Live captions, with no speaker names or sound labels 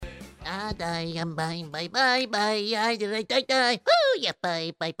die, bye, bye, bye, bye, I die. Woo, yeah,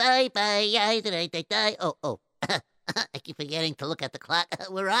 bye, bye, bye, bye, I die. Oh. I keep forgetting to look at the clock.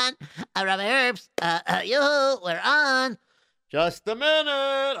 We're on. Rabbi Herbs. Yoo-hoo, we're on. Just a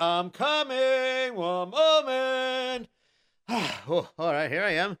minute. I'm coming. One moment. Oh, all right, here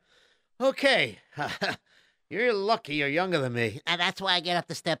I am. Okay. You're lucky you're younger than me. And that's why I get up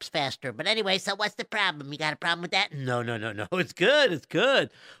the steps faster. But anyway, so what's the problem? You got a problem with that? No. It's good.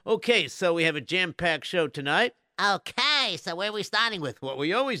 Okay, so we have a jam-packed show tonight. Okay, so where are we starting with? What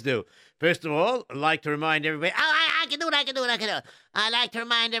we always do. First of all, I'd like to remind everybody... Oh, I can do it. I'd like to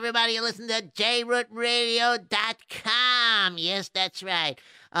remind everybody you listen to JRootRadio.com. Yes, that's right.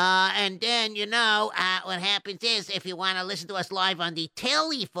 And then, what happens is if you want to listen to us live on the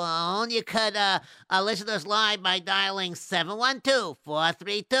telephone, you could listen to us live by dialing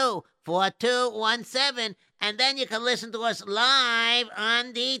 712-432-4217. And then you can listen to us live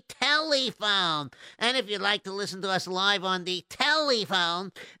on the telephone. And if you'd like to listen to us live on the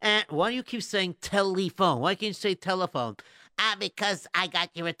telephone... why do you keep saying telephone? Why can't you say telephone? Because I got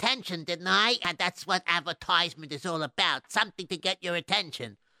your attention, didn't I? That's what advertisement is all about. Something to get your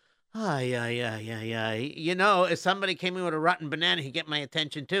attention. Yeah. If somebody came in with a rotten banana, he'd get my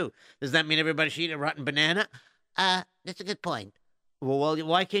attention too. Does that mean everybody should eat a rotten banana? That's a good point. Well,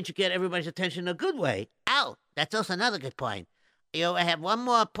 why can't you get everybody's attention in a good way? Oh, that's also another good point. You have one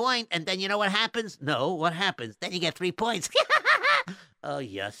more point, and then you know what happens? No, what happens? Then you get 3 points. Oh,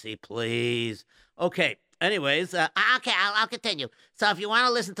 Yossi, please. Okay. Anyways, okay, I'll continue. So if you want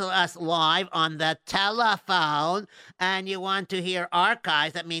to listen to us live on the telephone and you want to hear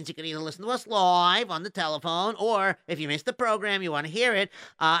archives, that means you can either listen to us live on the telephone, or if you missed the program, you want to hear it,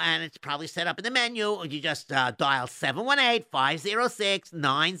 and it's probably set up in the menu, you just dial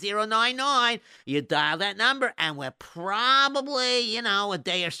 718-506-9099. You dial that number, and we're probably, a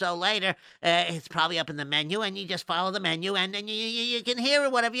day or so later, it's probably up in the menu, and you just follow the menu, and then you can hear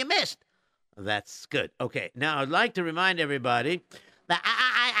it, whatever you missed. That's good. Okay, now I'd like to remind everybody...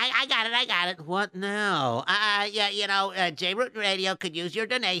 I got it. What now? JRoot Radio could use your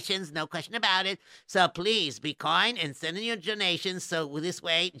donations, no question about it. So please be kind and send in your donations. So this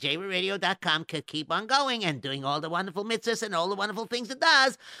way, JRootRadio.com could keep on going and doing all the wonderful mitzvahs and all the wonderful things it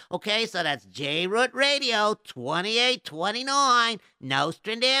does. Okay, so that's JRoot Radio, 2829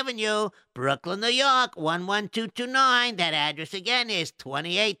 Nostrand Avenue, Brooklyn, New York, 11229. That address again is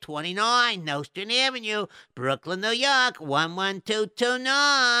 2829 Nostrand Avenue, Brooklyn, New York, 11229.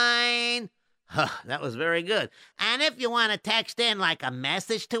 That was very good. And if you want to text in like a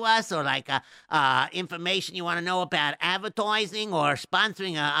message to us, or like information you want to know about advertising or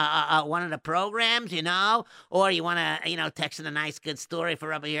sponsoring one of the programs, or you want to, text in a nice good story for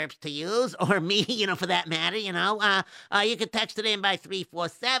Rabbi Erps to use, or me, for that matter, you can text it in by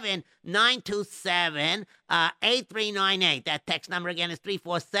 347-927-8398. That text number again is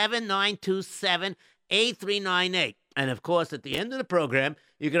 347-927-8398. And, of course, at the end of the program,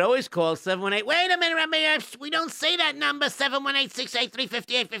 you can always call 718... Wait a minute, Rabbi Erps. We don't say that number,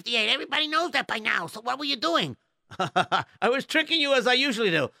 718-683-5858. Everybody knows that by now, so what were you doing? I was tricking you as I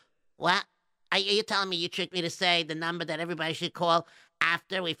usually do. What? Are you telling me you tricked me to say the number that everybody should call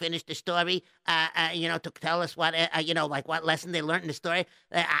after we finish the story, to tell us what, what lesson they learned in the story?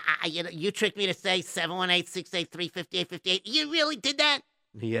 You tricked me to say 718-683-5858. You really did that?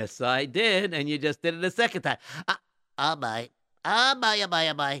 Yes, I did, and you just did it a second time. Bye.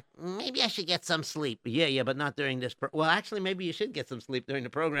 Maybe I should get some sleep. Yeah, but not during this. Well, actually, maybe you should get some sleep during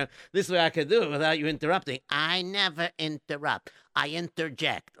the program. This way I could do it without you interrupting. I never interrupt. I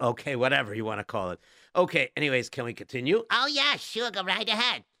interject. Okay, whatever you want to call it. Okay, anyways, can we continue? Oh, yeah, sure. Go right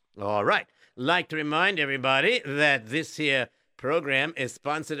ahead. All right. Like to remind everybody that this here program is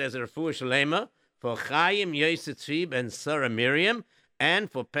sponsored as a refuah shlema for Chaim Yosef Tzvi and Sarah Miriam,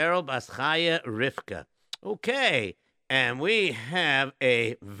 and for Perel Bas Chaya Rivka. Okay. And we have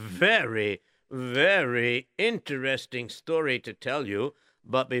a very, very interesting story to tell you.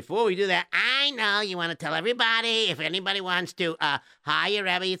 But before we do that, I know you want to tell everybody, if anybody wants to hire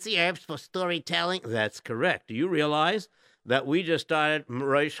Rabbi Yitzy Erps for storytelling. That's correct. Do you realize that we just started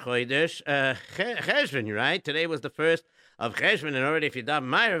Rosh Chodesh Cheshvan, right? Today was the first of Cheshvan, and already if you daven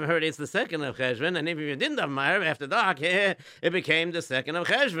Ma'ariv, heard it's the second of Cheshvan. And if you didn't daven Ma'ariv after dark, it became the second of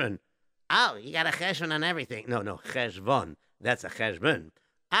Cheshvan. Oh, you got a cheshvan on everything. No, cheshvan. That's a cheshvan.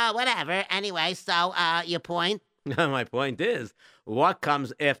 Oh, whatever. Anyway, so, your point? My point is, what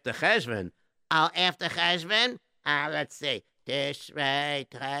comes after cheshvan? Oh, after cheshvan? Let's see. Tishrei,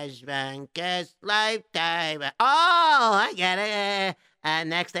 cheshvan, Kislev, Tevet. Oh, I get it.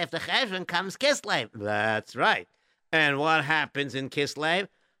 Next after cheshvan comes Kislev. That's right. And what happens in Kislev?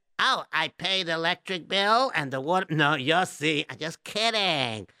 Oh, I paid the electric bill and the water. No, you see, I'm just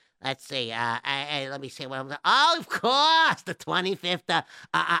kidding. Let's see. Let me see what I'm. Oh, of course, the 25th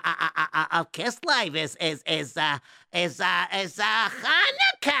of Kislev is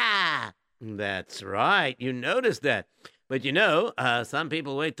Hanukkah. That's right. You noticed that. But some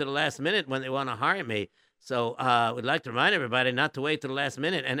people wait to the last minute when they want to hire me. So we'd like to remind everybody not to wait to the last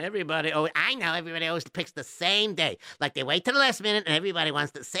minute. And everybody, I know, everybody always picks the same day. Like they wait to the last minute and everybody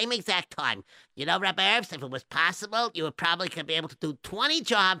wants the same exact time. You know, Rabbi Erps, if it was possible, you would probably could be able to do 20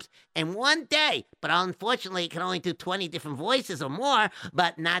 jobs in one day. But unfortunately, you can only do 20 different voices or more,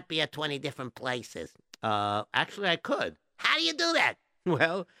 but not be at 20 different places. actually, I could. How do you do that?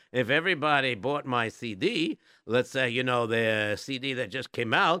 Well, if everybody bought my CD, let's say, the CD that just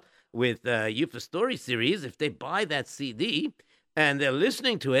came out with Yufa Story Series, if they buy that CD and they're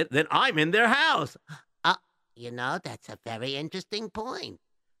listening to it, then I'm in their house. That's a very interesting point.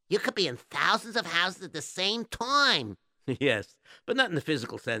 You could be in thousands of houses at the same time. Yes, but not in the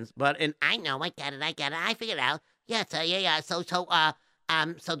physical sense, but in... I know, I get it, I figured it out. Yeah,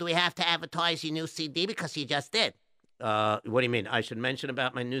 so do we have to advertise your new CD because you just did? What do you mean? I should mention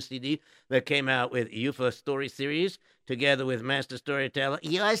about my new CD that came out with Yufa Story Series together with Master Storyteller.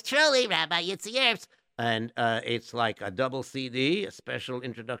 Yours truly, Rabbi Yitzy Erps. And it's like a double CD, a special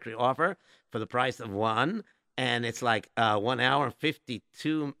introductory offer for the price of one. And it's like 1 hour,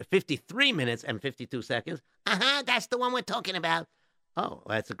 53 minutes and 52 seconds. That's the one we're talking about. Oh,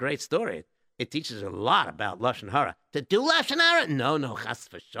 that's a great story. It teaches a lot about Lashon Hara. To do Lashon Hara? No, chas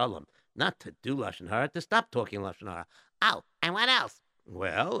v'shalom. Not to do Lashon Hara, to stop talking Lashon Hara. Oh, and what else?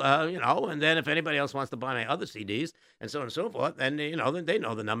 Well, and then if anybody else wants to buy my other CDs and so on and so forth, then, then they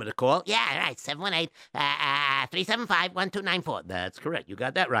know the number to call. Yeah, right, 718-375-1294. That's correct. You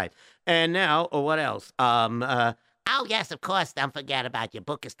got that right. And now, what else? Oh, yes, of course. Don't forget about your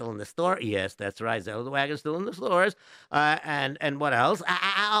book is still in the store. Yes, that's right. Zelda the Wagon's still in the stores. And what else?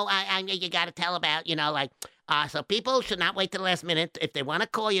 You got to tell about, so people should not wait till the last minute if they want to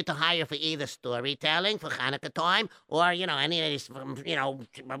call you to hire for either storytelling for Hanukkah time or, any of these, what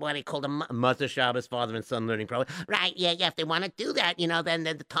do you call them? Mother Shabbos, Father and Son Learning Program. Right, yeah. If they want to do that, then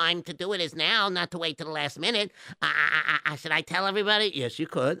the time to do it is now, not to wait till the last minute. Should I tell everybody? Yes, you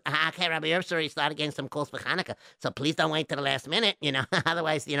could. Okay, Rabbi Erps already started getting some calls for Hanukkah, so please don't wait till the last minute,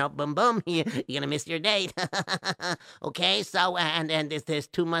 Otherwise, boom, boom, you're going to miss your date. Okay, so, and then there's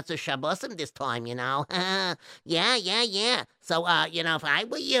 2 months of Shabbosim this time, Yeah. So, if I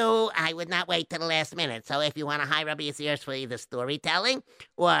were you, I would not wait till the last minute. So if you want to hire Rabbi Yitzy Erps for either storytelling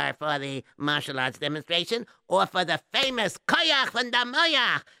or for the martial arts demonstration or for the famous Koyach from the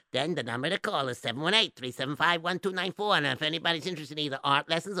Moyach, then the number to call is 718-375-1294. And if anybody's interested in either art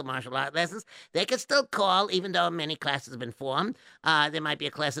lessons or martial art lessons, they can still call, even though many classes have been formed. There might be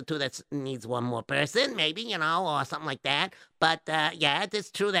a class or two that needs one more person, maybe, or something like that. But, it's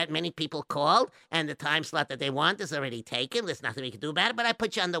true that many people called, and the time slot that they want is already taken. There's nothing we can do about it, but I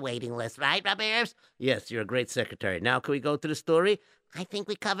put you on the waiting list, right, Rabbi Erps? Yes, you're a great secretary. Now, can we go to the story? I think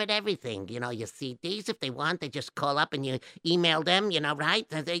we covered everything. Your CDs, if they want, they just call up and you email them, right?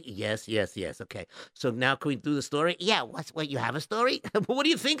 Yes. Okay. So now can we do the story? Yeah, you have a story? What do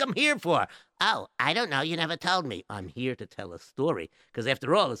you think I'm here for? Oh, I don't know. You never told me. I'm here to tell a story. Because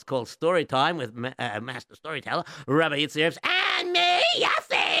after all, it's called Story Time with Master Storyteller, Rabbi Yitzy Erps, and me,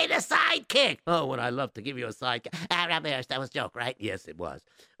 Yossi, the sidekick. Oh, would I love to give you a sidekick. Rabbi Erps, that was a joke, right? Yes, it was.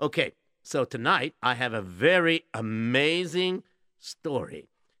 Okay, so tonight I have a very amazing story.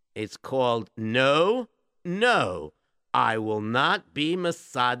 It's called No, I Will Not Be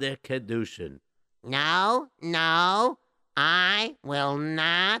Mesader Kedushin. No, I will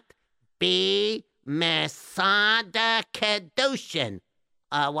not be Mesader Kedushin.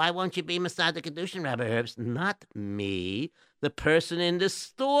 Why won't you be Mesader Kedushin, Rabbi Erps? Not me, the person in the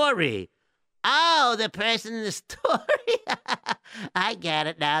story. Oh, the person in the story. I get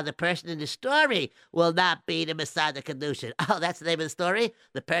it now. The person in the story will not be the Mesader Kedushin. Oh, that's the name of the story?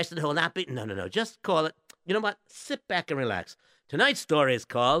 The person who will not be... No. Just call it... You know what? Sit back and relax. Tonight's story is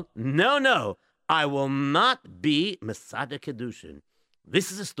called No, I Will Not Be Mesader Kedushin.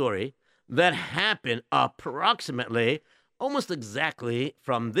 This is a story that happened approximately, almost exactly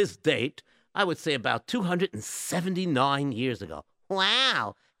from this date, I would say about 279 years ago.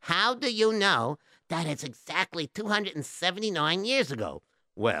 Wow. How do you know that it's exactly 279 years ago?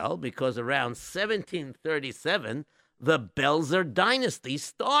 Well, because around 1737, the Belzer dynasty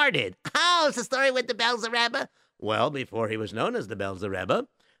started. Oh, it's a story with the Belzer Rebbe? Well, before he was known as the Belzer Rebbe.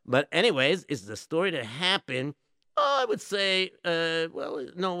 But anyways, it's the story that happened, I would say, was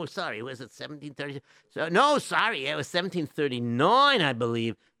it 1730? It was 1739, I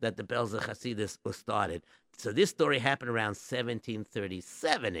believe, that the Belzer Hasidus was started. So this story happened around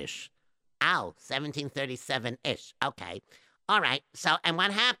 1737-ish. Oh, 1737-ish. Okay. All right. So, and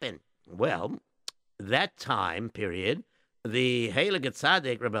what happened? Well, that time period, the Heilige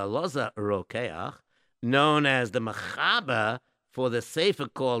Tzaddik, Rabbi Elazar Rokeach, known as the Mechaber for the sefer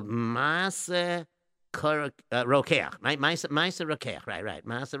called Maaseh Rokeach. Maaseh Rokeach, right.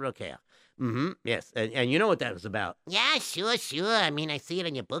 Maaseh Rokeach. Yes, and you know what that was about. Yeah, sure. I mean, I see it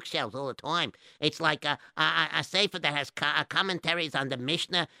on your bookshelves all the time. It's like a sefer that has commentaries on the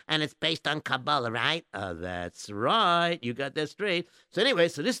Mishnah, and it's based on Kabbalah, right? That's right. You got that straight. So anyway,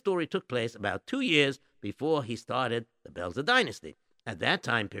 this story took place about 2 years before he started the Belzer dynasty. At that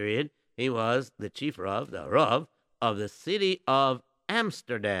time period, he was the chief Rav, the Rav of the city of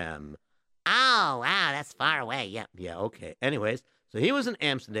Amsterdam. Oh, wow, that's far away, yeah. Yeah, okay. Anyways, so he was in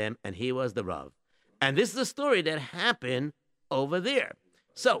Amsterdam, and he was the Rav. And this is a story that happened over there.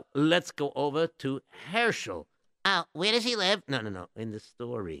 So let's go over to Herschel. Oh, where does he live? No, in the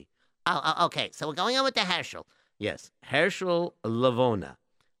story. Oh, okay, so we're going over to Herschel. Yes, Herschel Lavona.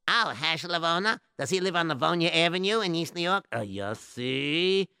 Oh, Herschel Lavona? Does he live on Livonia Avenue in East New York? You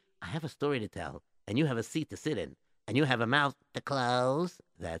see, I have a story to tell, and you have a seat to sit in, and you have a mouth to close.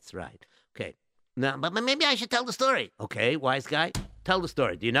 That's right. Okay. No, but maybe I should tell the story. Okay, wise guy, tell the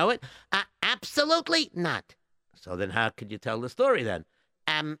story. Do you know it? Absolutely not. So then how could you tell the story then?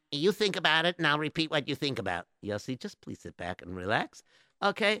 You think about it, and I'll repeat what you think about. Yossi, just please sit back and relax.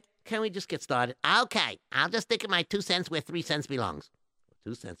 Okay, can we just get started? Okay, I'll just stick in my 2 cents where 3 cents belongs.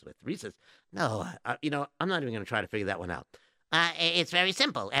 2 cents where 3 cents? No, I'm not even going to try to figure that one out. It's very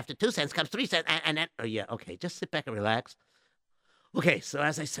simple. After 2 cents comes 3 cents, and then... Oh, yeah, okay, just sit back and relax. Okay, so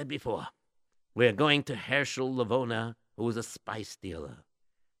as I said before, we're going to Herschel Lavona, who was a spice dealer.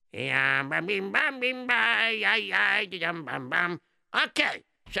 Okay,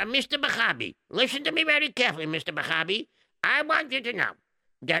 so Mr. Bachabi, listen to me very carefully, Mr. Bachabi. I want you to know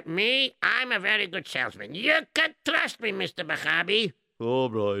that I'm a very good salesman. You can trust me, Mr. Bachabi. All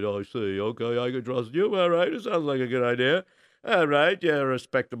right, I see. Okay, I can trust you. All right, it sounds like a good idea. All right, you're a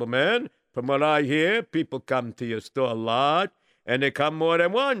respectable man. From what I hear, people come to your store a lot. And they come more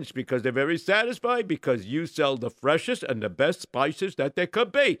than once because they're very satisfied because you sell the freshest and the best spices that there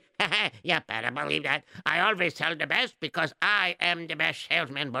could be. You better believe that. I always sell the best because I am the best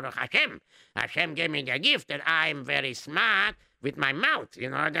salesman, Baruch Hashem. Hashem gave me the gift that I'm very smart with my mouth.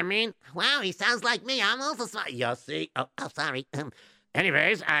 You know what I mean? Wow, he sounds like me. I'm also smart. You see? Oh, sorry.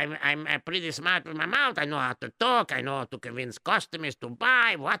 Anyways, I'm pretty smart with my mouth. I know how to talk. I know how to convince customers to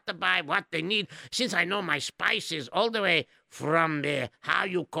buy, what they need. Since I know my spices all the way from the,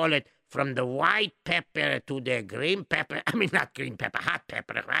 from the white pepper to the green pepper. I mean, not green pepper, hot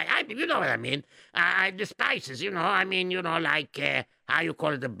pepper, right? You know what I mean. The spices, the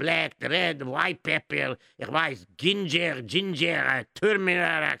black, the red, the white pepper, ginger,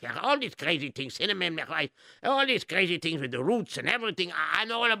 turmeric, all these crazy things, cinnamon, all these crazy things with the roots and everything. I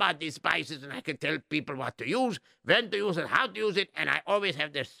know all about these spices, and I can tell people what to use, when to use it, how to use it, and I always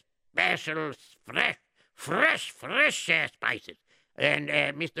have the special, fresh spices. And,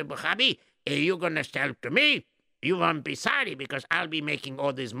 Mr. Buchabi, you're going to sell to me. You won't be sorry because I'll be making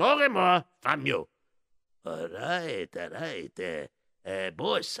all this more and more from you. All right.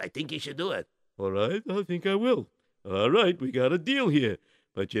 Boss, I think you should do it. All right, I think I will. All right, we got a deal here.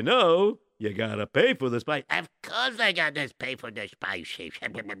 But you got to pay for the spice. Of course I got to pay for the spices.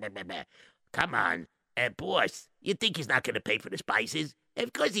 Come on. Boss, you think he's not going to pay for the spices?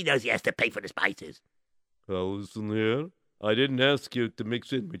 Of course he knows he has to pay for the spices. Well, listen here. I didn't ask you to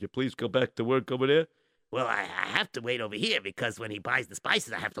mix in. Would you please go back to work over there? Well, I have to wait over here because when he buys the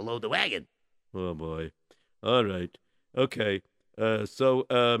spices, I have to load the wagon. Oh, boy. All right. Okay. Herschel?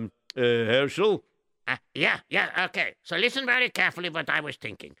 Yeah, okay. So listen very carefully what I was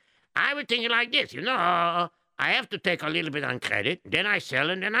thinking. I was thinking like this, I have to take a little bit on credit, then I sell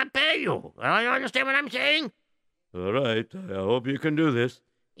and then I pay you. You understand what I'm saying? All right. I hope you can do this.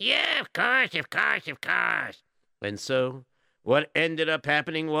 Yeah, of course. And so, what ended up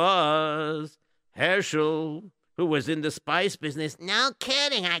happening was Herschel, who was in the spice business. No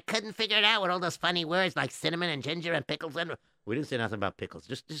kidding. I couldn't figure it out with all those funny words like cinnamon and ginger and pickles. We didn't say nothing about pickles.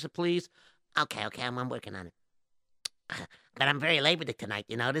 Just please. Okay, I'm working on it. But I'm very late with it tonight.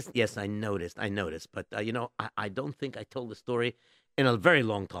 You notice? Yes, I noticed. But, I don't think I told the story in a very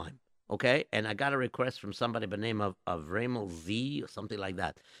long time. Okay? And I got a request from somebody by the name of Ramel Z or something like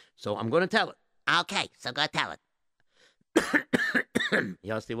that. So I'm going to tell it. Okay, so go tell it.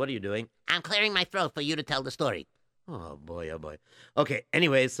 Yossi, what are you doing? I'm clearing my throat for you to tell the story. Oh, boy. Okay,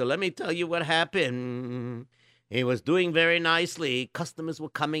 anyway, so let me tell you what happened. He was doing very nicely. Customers were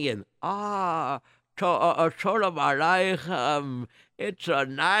coming in. Shalom Aleichem. It's so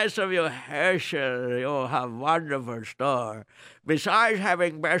nice of you, Herschel. You have wonderful store. Besides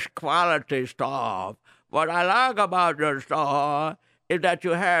having best quality stuff, what I like about your store is that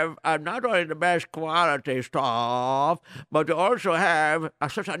you have not only the best quality stuff, but you also have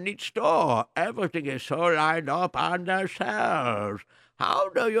such a neat store. Everything is so lined up on the shelves. How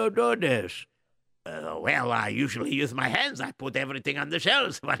do you do this? Well, I usually use my hands. I put everything on the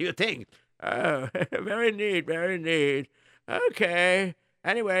shelves. What do you think? Oh, very neat, very neat. Okay.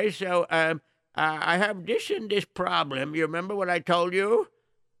 Anyway, so I have this and this problem. You remember what I told you?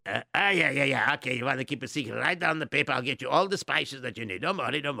 Yeah. Okay, you want to keep a secret? Write down the paper. I'll get you all the spices that you need. Don't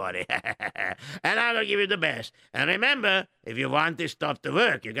worry. And I will give you the best. And remember, if you want this stuff to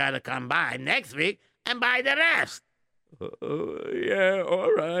work, you got to come by next week and buy the rest. Yeah,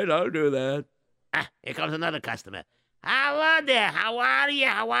 all right, I'll do that. Here comes another customer. Hello there. How are you?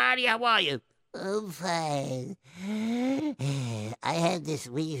 I'm fine. I had this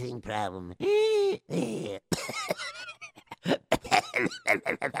wheezing problem.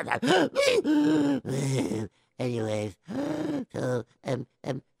 Anyways, so do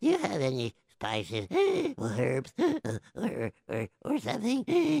you have any spices or herbs or something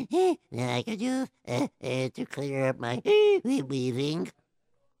that I could use to clear up my wheezing?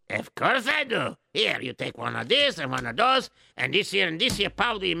 Of course I do. Here, you take one of this and one of those, and this here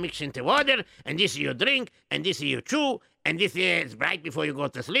powder you mix into water, and this you drink, and this you chew, and this here is right before you go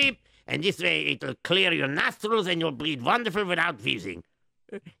to sleep, and this way it'll clear your nostrils and you'll breathe wonderful without wheezing.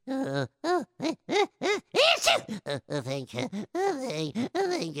 Thank you.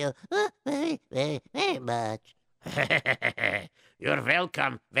 Thank you very much. You're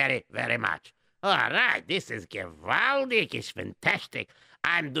welcome very, very much. All right, this is gewaldig. It's fantastic.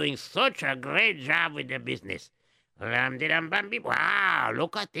 I'm doing such a great job with the business. Wow,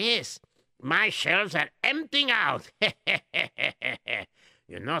 look at this. My shelves are emptying out.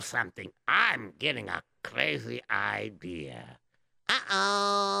 You know something? I'm getting a crazy idea.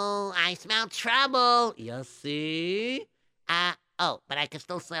 Uh-oh, I smell trouble. You see? But I can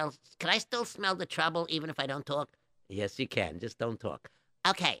still smell. Can I still smell the trouble even if I don't talk? Yes, you can. Just don't talk.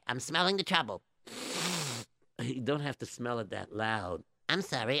 Okay, I'm smelling the trouble. You don't have to smell it that loud. I'm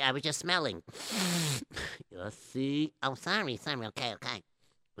sorry, I was just smelling. You see? Oh, sorry. Okay.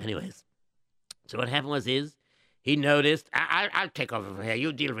 Anyways, so what happened is he noticed. I'll take over from here.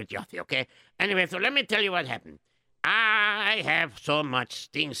 You deal with Yossi, okay? Anyway, so let me tell you what happened. I have so much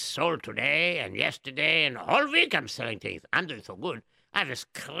things sold today and yesterday and all week I'm selling things. I'm doing so good. I have this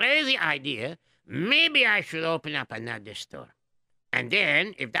crazy idea. Maybe I should open up another store. And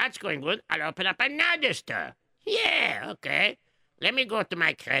then, if that's going good, I'll open up another store. Yeah, okay. Let me go to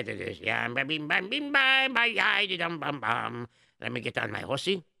my creditors. Yeah, let me get on my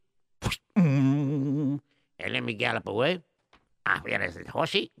horsey. And let me gallop away. Where is it,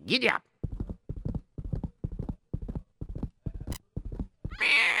 horsey? Giddy up.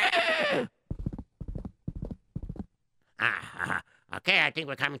 Okay, I think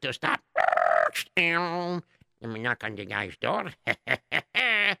we're coming to a stop. Let me knock on the guy's door.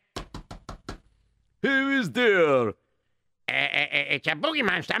 Who is there? It's a boogie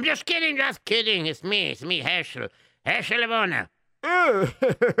monster. I'm just kidding. It's me, Herschel. Herschel Levona. Oh,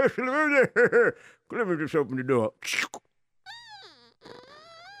 let me just open the door.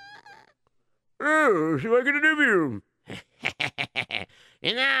 Oh, so what can I do for you?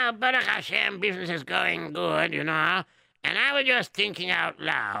 You know, Baruch Hashem, business is going good, you know. And I was just thinking out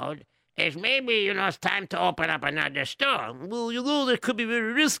loud, is maybe, it's time to open up another store. Well, that could be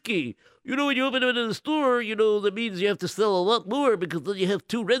very risky. When you open another store, that means you have to sell a lot more because then you have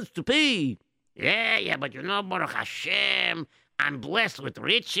 2 rents to pay. Yeah, but Baruch Hashem, I'm blessed with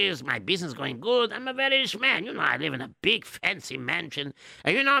riches. My business is going good. I'm a very rich man. I live in a big, fancy mansion.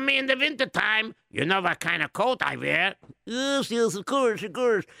 And me in the wintertime, you know what kind of coat I wear? Yes, of course.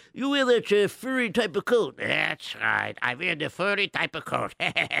 You wear that furry type of coat. That's right. I wear the furry type of coat.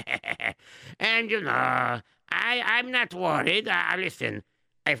 And, I'm not worried. Listen,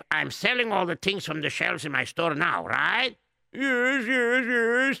 if I'm selling all the things from the shelves in my store now, right?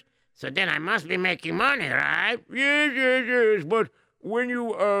 Yes. So then I must be making money, right? Yes. But when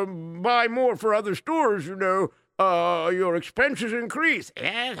you buy more for other stores, your expenses increase.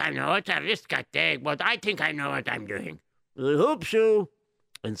 Yes, I know. It's a risk I take, but I think I know what I'm doing. I hope so.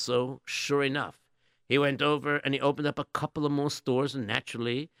 And so, sure enough, he went over and he opened up a couple of more stores, and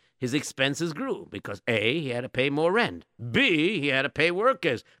naturally, his expenses grew because A, he had to pay more rent. B, he had to pay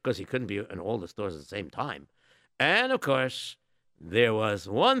workers because he couldn't be in all the stores at the same time. And, of course, there was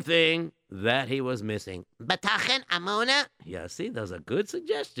one thing that he was missing. Batachen, Amuna? Yeah, see, those are good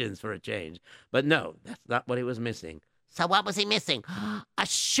suggestions for a change. But no, that's not what he was missing. So what was he missing? A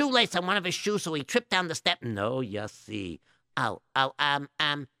shoelace on one of his shoes, so he tripped down the step. No, you see.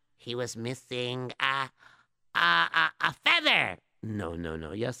 He was missing a feather. No.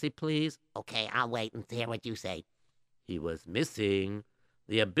 Yossi, please. Okay, I'll wait and hear what you say. He was missing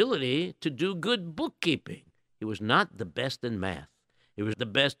the ability to do good bookkeeping. He was not the best in math. He was the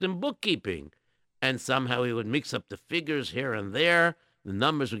best in bookkeeping. And somehow he would mix up the figures here and there. The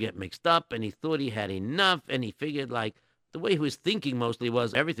numbers would get mixed up, and he thought he had enough, and he figured, like, the way he was thinking mostly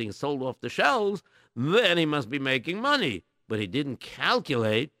was everything sold off the shelves, then he must be making money. But he didn't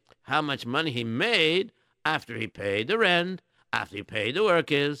calculate how much money he made after he paid the rent, after he paid the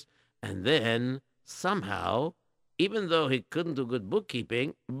workers, and then somehow, even though he couldn't do good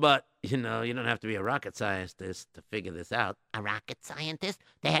bookkeeping, but, you don't have to be a rocket scientist to figure this out. A rocket scientist?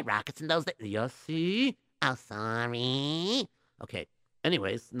 They had rockets in those days. Yossi? Oh, sorry. Okay.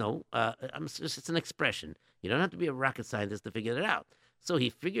 Anyways, no, it's an expression. You don't have to be a rocket scientist to figure it out. So he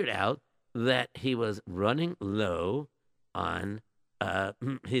figured out that he was running low on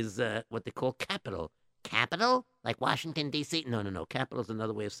his, what they call capital. Capital? Like Washington, D.C.? No. Capital is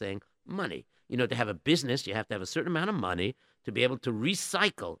another way of saying money. To have a business, you have to have a certain amount of money to be able to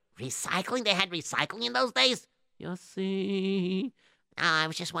recycle. Recycling? They had recycling in those days? You see? I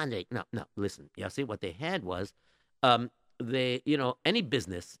was just wondering. No, listen. You see, what they had was, any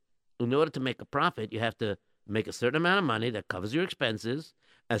business, in order to make a profit, you have to make a certain amount of money that covers your expenses.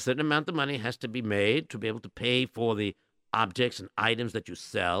 A certain amount of money has to be made to be able to pay for the objects and items that you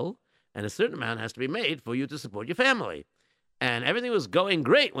sell. And a certain amount has to be made for you to support your family. And everything was going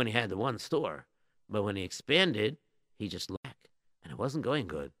great when he had the one store. But when he expanded, he just lacked. And it wasn't going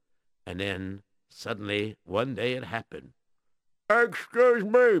good. And then, suddenly, one day it happened. Excuse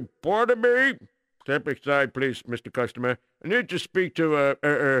me, pardon me. Step aside, please, Mr. Customer. I need to speak to,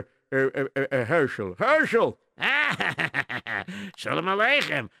 Herschel. Herschel! Shalom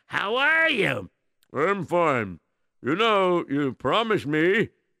Aleichem. How are you? I'm fine. You promised me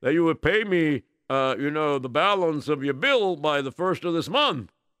that you would pay me, the balance of your bill by the 1st of this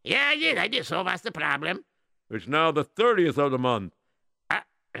month. Yeah, I did. So what's the problem? It's now the 30th of the month.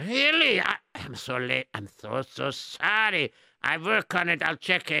 Really? I'm so late. I'm so sorry. I work on it. I'll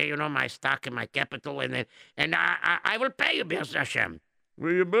check, my stock and my capital, and I will pay you, B'ez Hashem.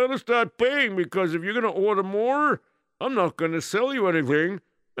 Well, you better start paying, because if you're going to order more, I'm not going to sell you anything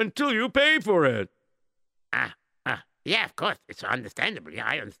until you pay for it. Yeah, of course. It's understandable. Yeah,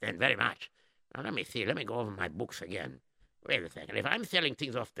 I understand very much. Now, let me see. Let me go over my books again. Wait a second. If I'm selling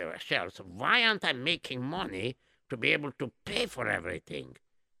things off the shelves, why aren't I making money to be able to pay for everything?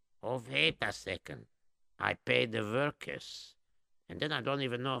 Oh, wait a second. I pay the workers. And then I don't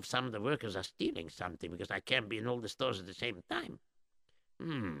even know if some of the workers are stealing something, because I can't be in all the stores at the same time.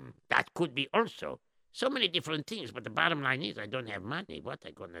 That could be also. So many different things, but the bottom line is I don't have money. What am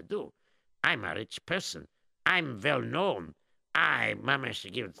I going to do? I'm a rich person. I'm well known. I manage to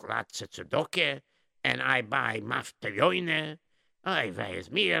give lots of tzedakah, and I buy maftayoine. I buy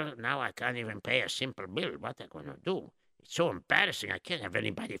mir. Now I can't even pay a simple bill. What am I going to do? It's so embarrassing. I can't have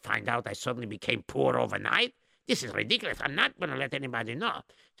anybody find out I suddenly became poor overnight. This is ridiculous. I'm not going to let anybody know.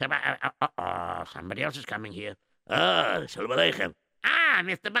 So, somebody else is coming here. Shalom Aleichem.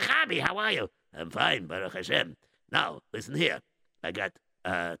 Mr. Bachabi, how are you? I'm fine, Baruch Hashem. Now, listen here. I got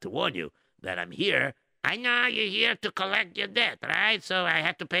to warn you that I'm here. I know you're here to collect your debt, right? So I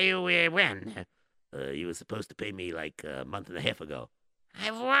have to pay you when? You were supposed to pay me like a month and a half ago.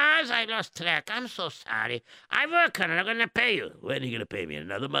 I lost track. I'm so sorry. I work on it. I'm going to pay you. When are you going to pay me? In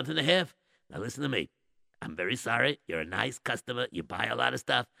another month and a half? Now listen to me. I'm very sorry. You're a nice customer. You buy a lot of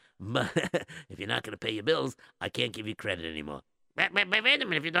stuff. But if you're not going to pay your bills, I can't give you credit anymore. But wait a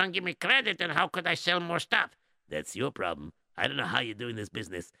minute. If you don't give me credit, then how could I sell more stuff? That's your problem. I don't know how you're doing this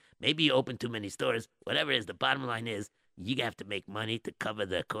business. Maybe you open too many stores. Whatever it is, the bottom line is you have to make money to cover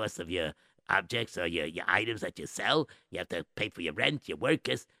the cost of your objects or your items that you sell. You have to pay for your rent, your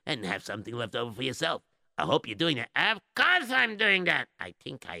workers, and have something left over for yourself. I hope you're doing that. Of course I'm doing that. I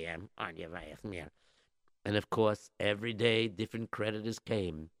think I am. And of course, every day different creditors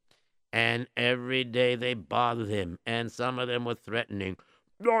came. And every day they bothered him. And some of them were threatening.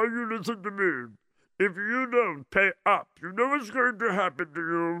 Now you listen to me. If you don't pay up, you know what's going to happen to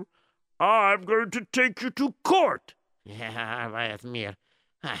you. I'm going to take you to court. Yeah,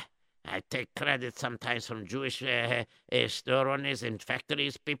 I take credit sometimes from Jewish store owners and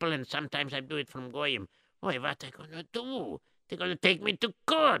factories people, and sometimes I do it from Goyim. Boy, what am I going to do? They're going to take me to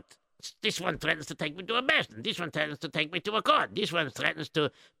court. This one threatens to take me to a basement. This one threatens to take me to a court. This one threatens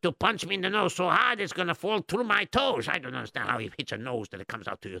to punch me in the nose so hard it's going to fall through my toes. I don't understand how he hits a nose that it comes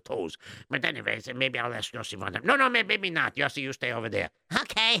out to your toes. But anyways, maybe I'll ask Yossi one time. No, maybe not. Yossi, you stay over there.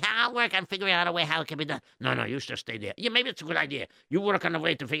 Okay, I'll work on figuring out a way how it can be done. No, you should stay there. Yeah, maybe it's a good idea. You work on a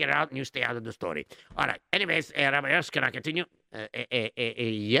way to figure it out, and you stay out of the story. All right. Anyways, Rabbi Ernst, can I continue?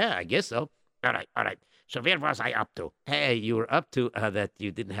 Yeah, I guess so. All right. So where was I up to? Hey, you were up to that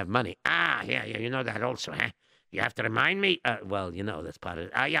you didn't have money. Yeah, you know that also, huh? You have to remind me. Well, you know, that's part of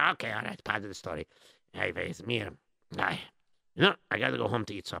it. Yeah, okay, all right, part of the story. Hey, it's me. I got to go home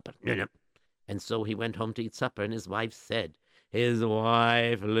to eat supper. No. And so he went home to eat supper, and his wife,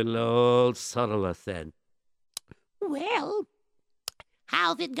 little old Sorala, said, Well,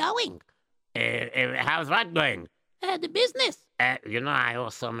 how's it going? How's what going? The business. I owe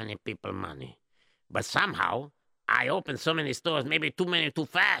so many people money. But somehow, I opened so many stores, maybe too many too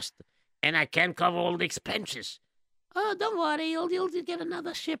fast, and I can't cover all the expenses. Oh, don't worry. You'll get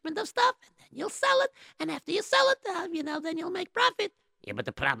another shipment of stuff, and then you'll sell it. And after you sell it, then you'll make profit. Yeah, but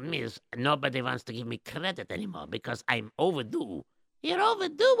the problem is, nobody wants to give me credit anymore because I'm overdue. You're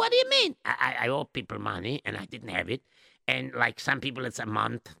overdue? What do you mean? I owe people money, and I didn't have it. And like some people, it's a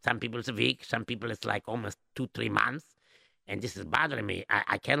month. Some people, it's a week. Some people, it's like almost 2-3 months. And this is bothering me.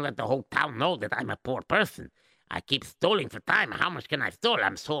 I can't let the whole town know that I'm a poor person. I keep stalling for time. How much can I stall?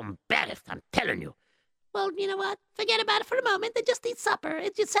 I'm so embarrassed. I'm telling you. Well, you know what? Forget about it for a moment and just eat supper.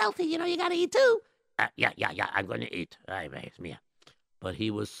 It's healthy. You got to eat too. Yeah. I'm going to eat. It's me. But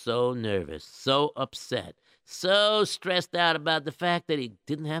he was so nervous, so upset, so stressed out about the fact that he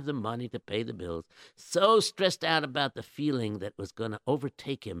didn't have the money to pay the bills, so stressed out about the feeling that was going to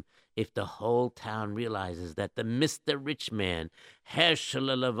overtake him if the whole town realizes that the Mr. Rich Man, Herschel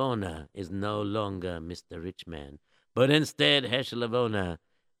Lavona, is no longer Mr. Rich Man, but instead Herschel Lavona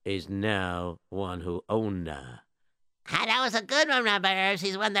is now one who owner. That was a good one, Rabbi Erps.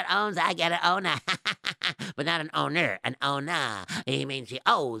 He's one that owns. I get an owner. But not an owner, an owner. He means he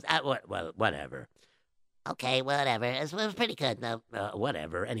owes. Well, whatever. Okay, whatever. It was pretty good. No,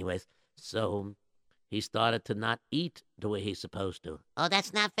 whatever. Anyways, so he started to not eat the way he's supposed to. Oh,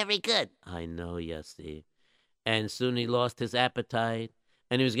 that's not very good. I know, Yossi. And soon he lost his appetite,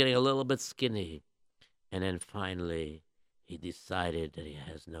 and he was getting a little bit skinny. And then finally, he decided that he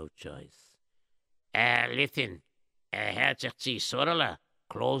has no choice. Listen. Yitzy Sorala,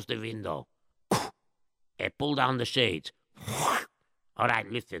 close the window. Pull down the shades. All right,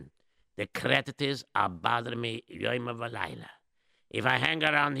 listen. The creditors are bothering me yom v'layla. If I hang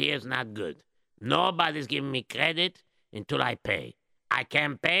around here, it's not good. Nobody's giving me credit until I pay. I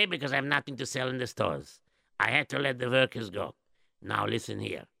can't pay because I have nothing to sell in the stores. I had to let the workers go. Now listen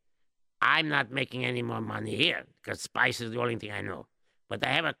here. I'm not making any more money here because spice is the only thing I know. But I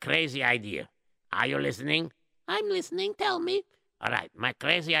have a crazy idea. Are you listening? I'm listening. Tell me. All right. My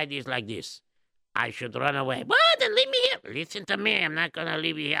crazy idea is like this. I should run away. What? Then leave me here. Listen to me. I'm not going to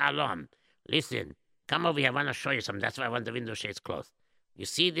leave you here alone. Listen. Come over here. I want to show you something. That's why I want the window shades closed. You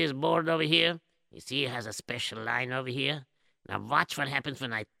see this board over here? You see it has a special line over here? Now watch what happens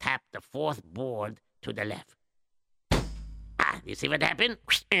when I tap the fourth board to the left. You see what happened?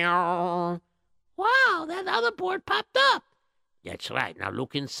 Wow, that other board popped up. That's right. Now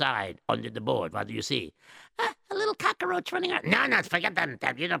look inside under the board. What do you see? A little cockroach running around. No, forget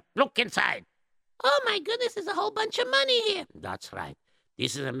that. Look inside. Oh, my goodness, there's a whole bunch of money here. That's right.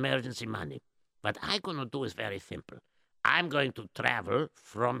 This is emergency money. What I'm going to do is very simple. I'm going to travel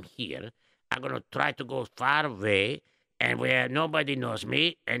from here. I'm going to try to go far away and where nobody knows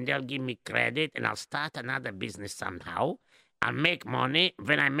me, and they'll give me credit, and I'll start another business somehow. I'll make money.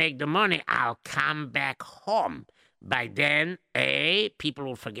 When I make the money, I'll come back home. By then, A, people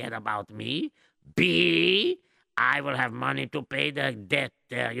will forget about me. B, I will have money to pay the debt,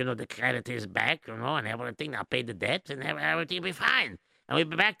 the creditors back, and everything. I'll pay the debt, and everything will be fine. And we'll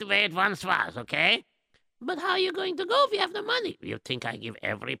be back the way it once was, okay? But how are you going to go if you have no money? You think I give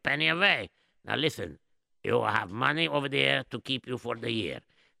every penny away? Now listen, you have money over there to keep you for the year.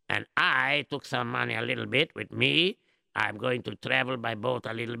 And I took some money a little bit with me. I'm going to travel by boat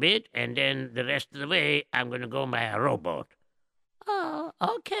a little bit, and then the rest of the way, I'm going to go by a rowboat. Oh,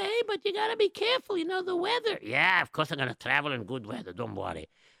 okay, but you got to be careful, the weather. Yeah, of course I'm going to travel in good weather, don't worry.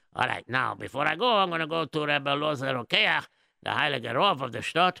 All right, now, before I go, I'm going to go to Rebbe Lozer Rokeach, the Heilige Rav of the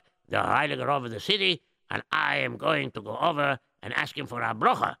Stott, the Heilige Rav of the city, and I am going to go over and ask him for a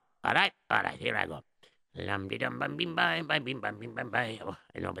brocha. All right, here I go. Oh,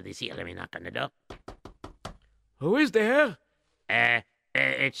 nobody's here. Let me knock on the door. Who is there?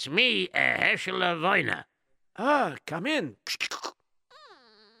 It's me, Herschel Lavona. Come in.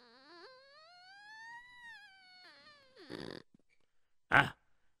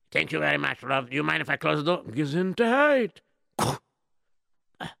 Thank you very much, love. Do you mind if I close the door? Gesundheit. All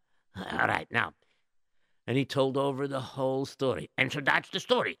right, now. And he told over the whole story. And so that's the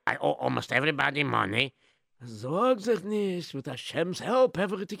story. I owe almost everybody money. Sorg sich nicht. With Hashem's help,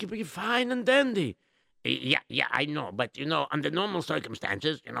 everything will be fine and dandy. Yeah, I know. But, under normal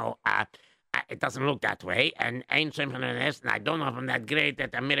circumstances, it doesn't look that way. And ain't something in this, and I don't know if I'm that great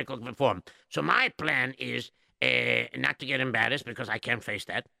that a miracle can perform. So my plan is not to get embarrassed because I can't face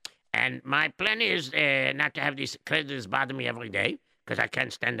that. And my plan is not to have these creditors bother me every day because I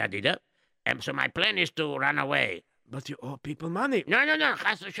can't stand that either. And so my plan is to run away. But you owe people money. No.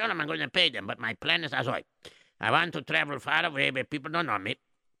 Chas v'sholom, I'm going to pay them. But my plan is azoy. I want to travel far away where people don't know me.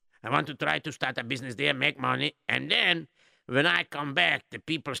 I want to try to start a business there, make money. And then when I come back, the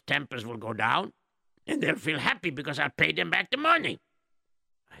people's tempers will go down. And they'll feel happy because I'll pay them back the money.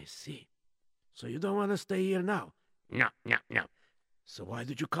 I see. So you don't want to stay here now? No. So why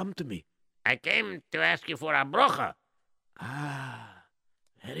did you come to me? I came to ask you for a brocha. Ah,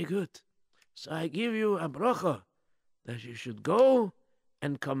 very good. So I give you a brocha that you should go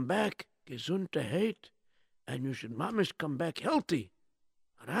and come back gesundheit, and you should mamish come back healthy.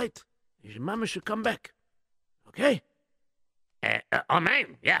 All right? You should mamish should come back. Okay?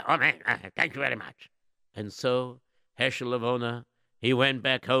 Amen. Yeah, amen. Thank you very much. And so Herschel Lavona, he went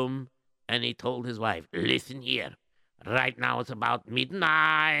back home and he told his wife, Listen here. Right now it's about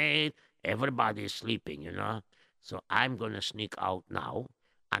midnight. Everybody's sleeping, So I'm going to sneak out now.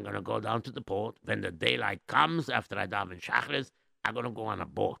 I'm going to go down to the port. When the daylight comes after I daven Shachris, I'm going to go on a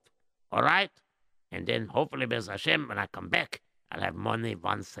boat. All right? And then hopefully, Bez Hashem, when I come back, I'll have money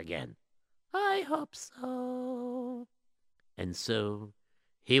once again. I hope so. And so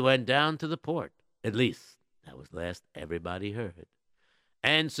he went down to the port. At least that was last everybody heard.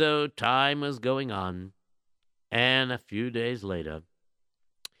 And so time was going on. And a few days later,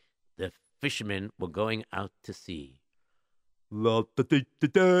 the fishermen were going out to sea. Let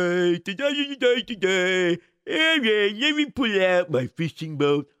me pull out my fishing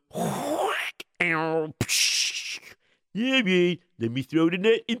boat. Let me throw the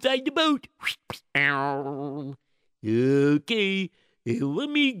net inside the boat. Okay, let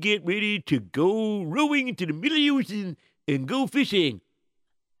me get ready to go rowing into the middle of the ocean and go fishing.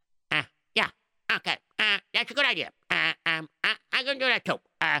 Yeah, okay. That's a good idea. I'm going to do that too.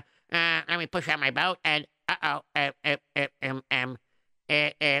 Let me push out my boat and,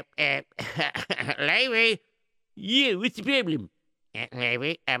 Larry. Yeah, what's the problem?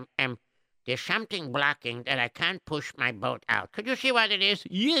 Larry, there's something blocking that I can't push my boat out. Could you see what it is?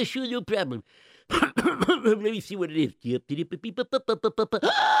 Yeah, sure, no problem. Let me see what it is. Yeah.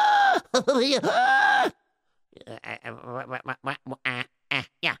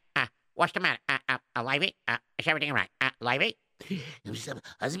 What's the matter? Livy? Is everything all right? Livy?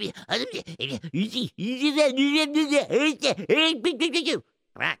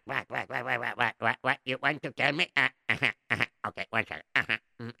 What? You want to tell me? Okay, one second.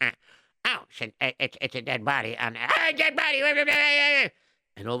 Oh, it's a dead body. Dead body!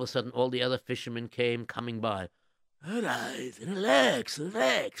 And all of a sudden, all the other fishermen came coming by. All right, relax.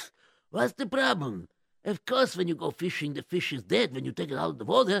 What's the problem? Of course, when you go fishing, the fish is dead. When you take it out of the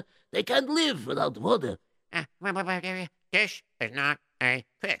water, they can't live without the water. This is not a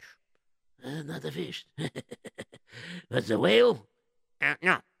fish. Not a fish. That's a whale?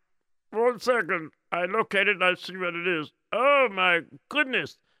 No. 1 second. I locate it and I see what it is. Oh, my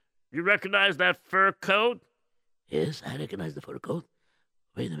goodness. You recognize that fur coat? Yes, I recognize the fur coat.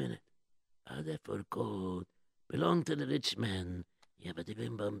 Wait a minute. That fur coat belonged to the rich man. Yabba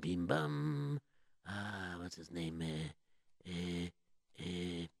bim bum bim bum. What's his name?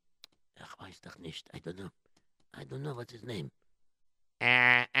 Weiß doch nicht. I don't know what's his name.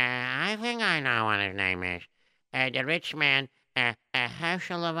 I think I know what his name is. The rich man,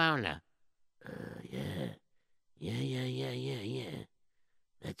 Herschel Lavona. Yeah.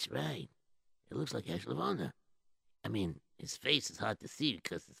 That's right. It looks like Herschel Lavona. I mean, his face is hard to see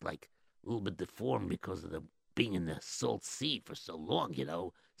because it's like a little bit deformed because of the being in the salt sea for so long,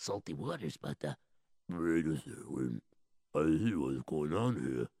 salty waters. But wait a second. I see what's going on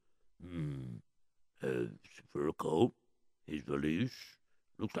here. His fur coat, his valise,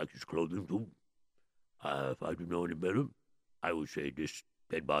 looks like his clothing too. If I didn't know any better, I would say this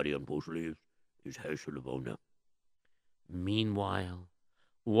dead body, unfortunately, is Herschel Lavona. Meanwhile,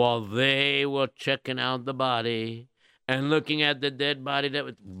 while they were checking out the body and looking at the dead body that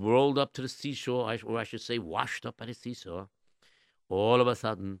was rolled up to the seashore, or I should say washed up by the seashore, all of a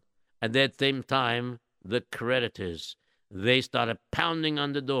sudden, at that same time, the creditors, they started pounding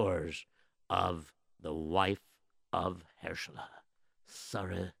on the doors of the wife of Herschel.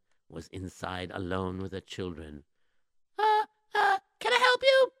 Sarah was inside alone with her children. Can I help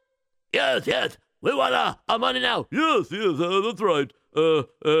you? Yes, we want our money now. Yes, that's right.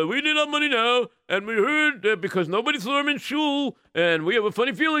 We need our money now, and we heard that because nobody saw him in shul, and we have a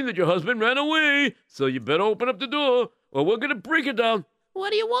funny feeling that your husband ran away, so you better open up the door, or we're gonna break it down.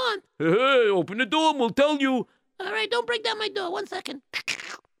 What do you want? Hey, open the door and we'll tell you. All right, don't break down my door. 1 second.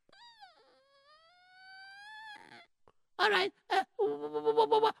 All right.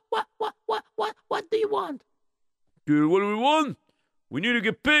 What do you want? What do we want? We need to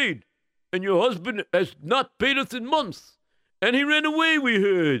get paid, and your husband has not paid us in months, and he ran away, we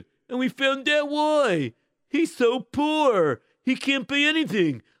heard, and we found out why. He's so poor, he can't pay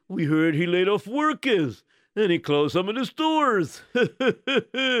anything. We heard he laid off workers, and he closed some of the stores.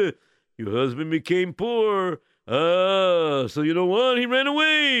 Your husband became poor. So you know what? He ran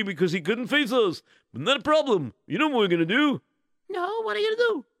away because he couldn't face us. But not a problem. You know what we're going to do? No, what are you going to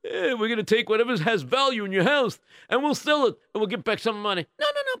do? Yeah, we're going to take whatever has value in your house, and we'll sell it, and we'll get back some money. No,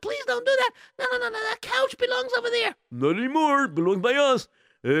 please don't do that. No, that couch belongs over there. Not anymore. It belongs by us.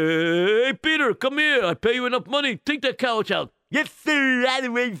 Hey, Peter, come here. I pay you enough money. Take that couch out. Yes, sir. Right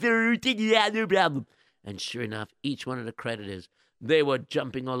away, sir. Take it out, no problem. And sure enough, each one of the creditors, they were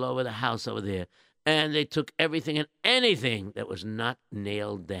jumping all over the house over there, and they took everything and anything that was not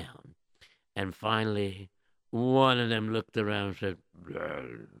nailed down. And finally, one of them looked around and said,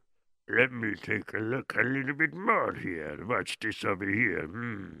 Let me take a look a little bit more here. Watch this over here.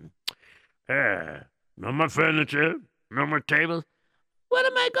 No more furniture? No more tables? What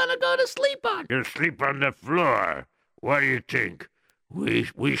am I going to go to sleep on? You'll sleep on the floor. What do you think? We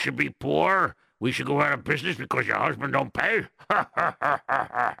should be poor? We should go out of business because your husband don't pay?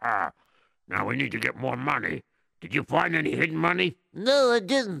 Now we need to get more money. Did you find any hidden money? No, I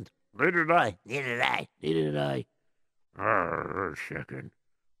didn't. Neither did I. Neither did I. A second.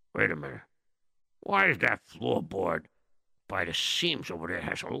 Wait a minute. Why is that floorboard by the seams over there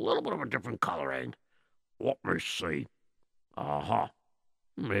has a little bit of a different coloring? Let me see. Uh-huh.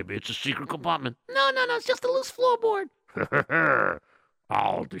 Maybe it's a secret compartment. No, it's just a loose floorboard.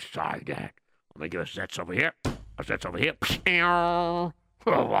 I'll decide that. Let me give us that's over here. That's over here.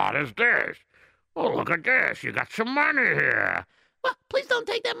 What is this? Oh, look at this. You got some money here. Well, please don't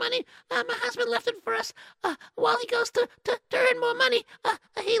take that money. My husband left it for us. While he goes to earn more money,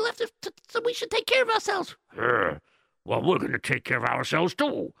 he left it so we should take care of ourselves. Well, we're going to take care of ourselves,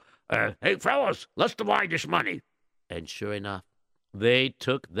 too. Hey, fellas, let's divide this money. And sure enough, they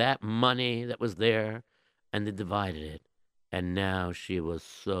took that money that was there and they divided it. And now she was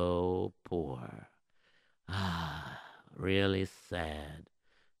so poor. Really sad.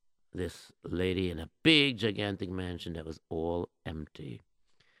 This lady in a big, gigantic mansion that was all empty.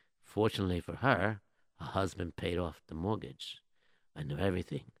 Fortunately for her husband paid off the mortgage. I knew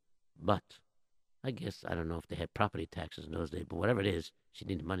everything. But I guess, I don't know if they had property taxes in those days, but whatever it is, she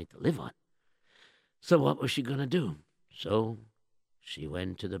needed money to live on. So what was she going to do? So she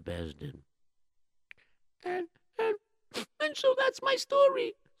went to the Besdin. And so that's my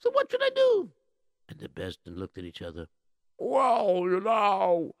story. So what should I do? And the Besdin looked at each other. Well, you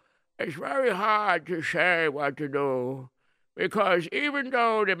know, it's very hard to say what to do, because even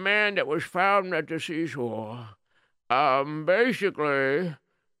though the man that was found at the seashore, basically,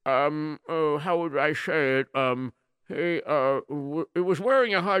 how would I say it, he was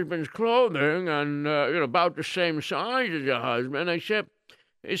wearing your husband's clothing and, about the same size as your husband, except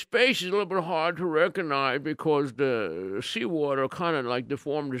his face is a little bit hard to recognize because the seawater kind of like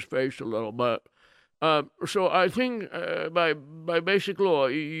deformed his face a little bit. So I think by basic law,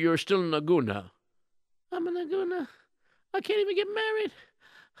 you're still an aguna. I'm an aguna. I can't even get married.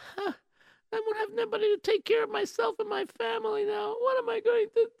 I won't have nobody to take care of myself and my family now. What am I going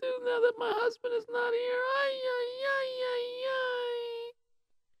to do now that my husband is not here? Ay.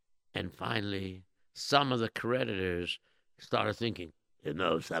 And finally, some of the creditors started thinking, you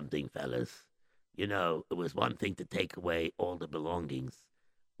know something, fellas? You know, it was one thing to take away all the belongings,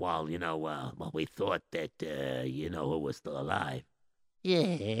 while, we thought that, who was still alive.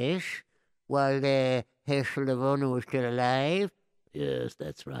 Yes. While Herschel Lavona was still alive? Yes,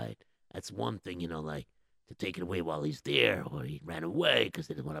 that's right. That's one thing, like to take it away while he's there, or he ran away because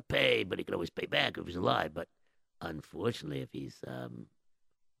he didn't want to pay, but he could always pay back if he's alive. But unfortunately, if he's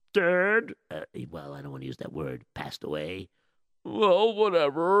Dead? Well, I don't want to use that word. Passed away. Well,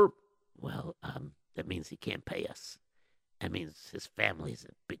 whatever. Well, that means he can't pay us. That means his family's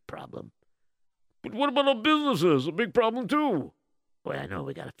a big problem. But what about our businesses? A big problem, too. Well, I know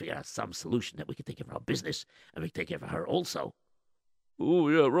we got to figure out some solution that we can take care of our business and we can take care of her also. Oh,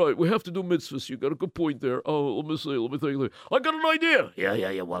 yeah, right. We have to do mitzvahs. You got a good point there. Oh, let me think. I got an idea.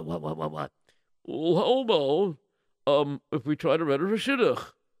 Yeah. What? Well, how about, if we try to rent a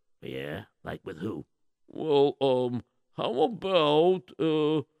shidduch? Yeah, like with who? Well, how about,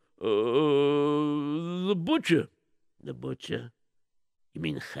 the butcher? The butcher. You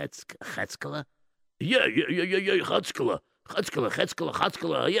mean Chetzkala? Yeah, Chatzkala.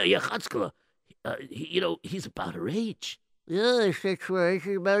 Yeah, Chetzkala. He's about her age. Yes, that's right.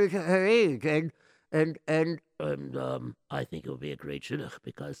 She's about her age, And I think it would be a great shidduch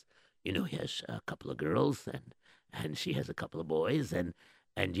because, he has a couple of girls and she has a couple of boys and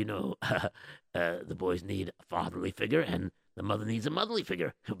the boys need a fatherly figure and the mother needs a motherly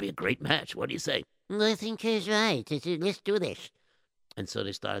figure. It'll be a great match. What do you say? I think he's right. Let's do this. And so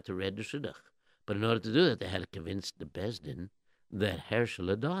they started to read the shidduch. But in order to do that, they had to convince the Bezdin that Herschel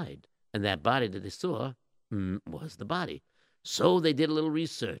had died. And that body that they saw was the body. So they did a little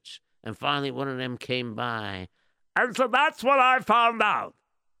research. And finally, one of them came by. And so that's what I found out.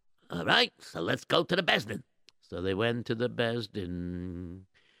 All right, so let's go to the Bezdin. So they went to the Bezdin.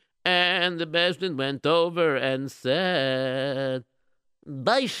 And the Bezdin went over and said,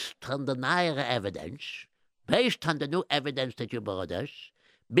 Based on the new evidence that you brought us,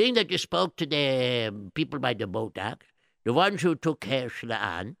 being that you spoke to the people by the boat dock, the ones who took Herschel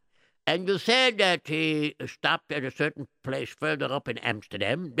on, and you said that he stopped at a certain place further up in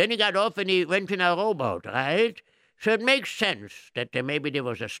Amsterdam, then he got off and he went in a rowboat, right? So it makes sense that maybe there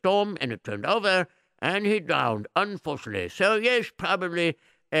was a storm and it turned over and he drowned, unfortunately. So yes, probably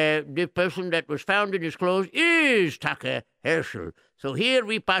the person that was found in his clothes is Taka Herschel. So here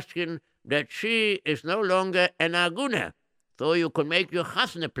we paskin that she is no longer an aguna. So you can make your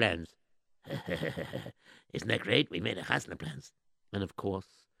chasna plans. Isn't that great? We made a chasna plans. And of course,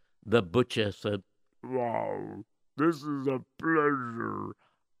 the butcher said, Wow, this is a pleasure.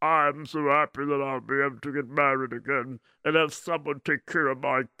 I'm so happy that I'll be able to get married again and have someone take care of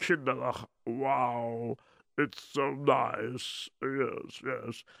my kinderach. Wow, it's so nice.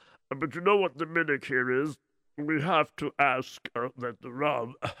 Yes. But you know what the minute here is? We have to ask that the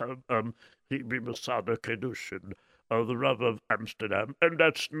Rav, he be Mesader Kedushin, the Rav of Amsterdam, and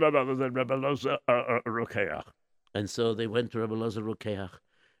that's none other than Rebbe Loza Rokeach. And so they went to Rebbe Loza Rokeach,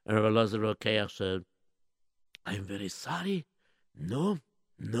 and Rebbe Loza Rokeach said, I'm very sorry. No,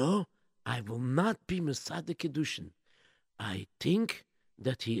 I will not be Mesader Kedushin. I think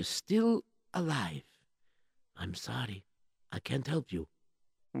that he is still alive. I'm sorry. I can't help you.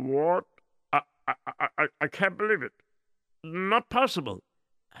 What? I can't believe it. Not possible.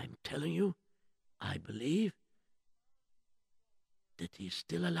 I'm telling you, I believe that he's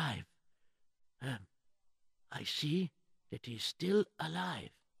still alive. I see that he's still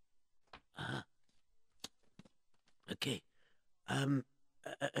alive. Okay. I'm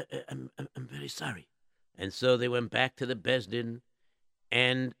very sorry. And so they went back to the Bezdin,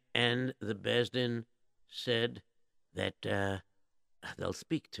 and the Bezdin said that they'll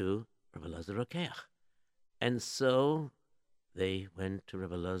speak to Rebbe Loza Rokeach. And so they went to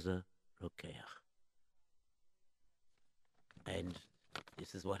Rebbe Loza Rokeach. And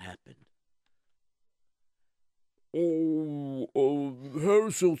this is what happened.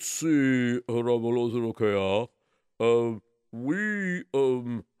 Herschel C. Rebbe Loza Rokeach, we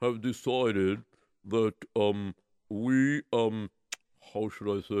have decided that we how should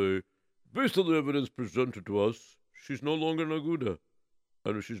I say, based on the evidence presented to us, she's no longer an aguna.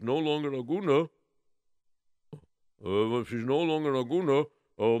 And if she's no longer an aguna,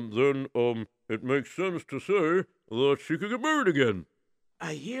 then it makes sense to say that she could get married again.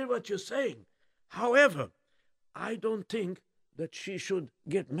 I hear what you're saying. However, I don't think that she should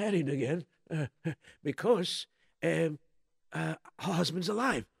get married again because her husband's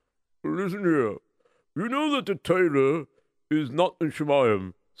alive. Listen here. You know that the Torah is not in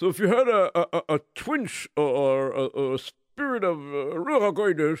Shemayim. So if you had a twinge or a spirit of Ruach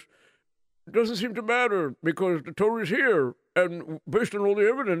HaKodesh, it doesn't seem to matter because the Torah is here. And based on all the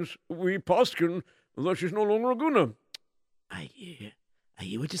evidence, we poskin that she's no longer a guna. I hear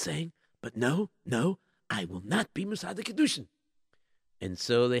what you're saying, but no, I will not be Mesader Kedushin. And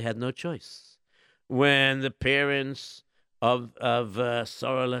so they had no choice. When the parents of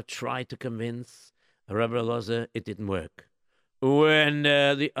Sorala tried to convince Rebbe Loza, it didn't work. When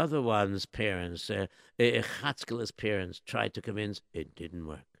the other one's parents, Chatzkala's parents, tried to convince, it didn't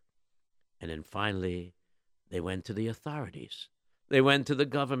work. And then finally, they went to the authorities. They went to the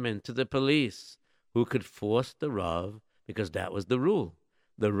government, to the police, who could force the Rav, because that was the rule.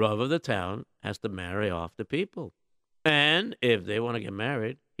 The Rav of the town has to marry off the people. And if they want to get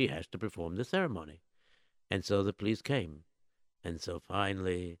married, he has to perform the ceremony. And so the police came. And so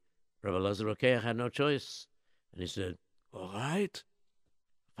finally, Rabbi Elazar Rokeach had no choice. And he said, all right,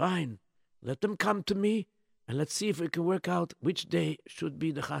 fine. Let them come to me, and let's see if we can work out which day should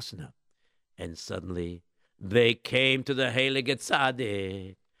be the chasna. And suddenly, they came to the Heilige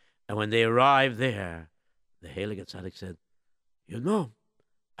Tzaddik. And when they arrived there, the Heilige Tzaddik said, you know,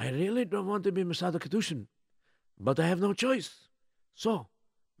 I really don't want to be Mesader Kedushin, but I have no choice. So,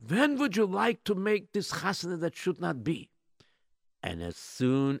 when would you like to make this chasna that should not be? And as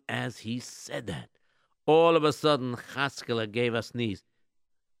soon as he said that, all of a sudden, Chaskela gave a sneeze.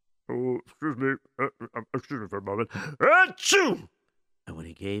 Oh, excuse me for a moment. Achoo! And when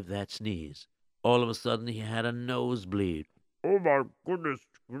he gave that sneeze, all of a sudden he had a nosebleed. Oh, my goodness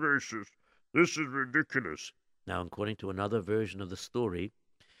gracious. This is ridiculous. Now, according to another version of the story,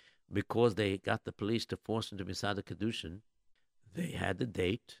 because they got the police to force him to Mesader Kedushin, they had the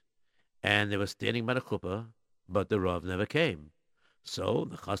date, and they were standing by the chuppah, but the Rav never came. So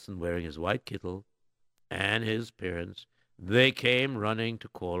the chassan, wearing his white kittel, and his parents, they came running to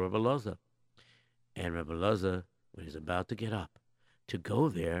call Rabbi Elazar. And Rabbi Elazar, when he's about to get up to go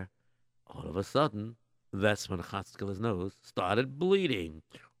there, all of a sudden, that's when Chatzkel's nose started bleeding.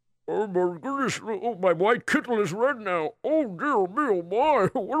 Oh, my goodness. Oh, my white kittle is red now. Oh, dear me, oh, my.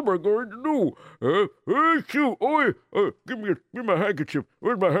 What am I going to do? Achoo! Oh, give me my handkerchief.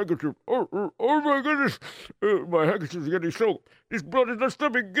 Where's my handkerchief? Oh, my goodness. My handkerchief is getting soaked. This blood is not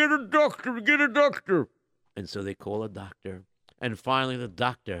stopping. Get a doctor. And so they call a doctor. And finally, the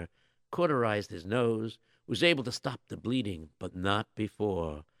doctor cauterized his nose, was able to stop the bleeding, but not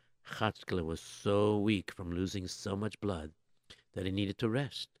before. Chatzkel was so weak from losing so much blood that he needed to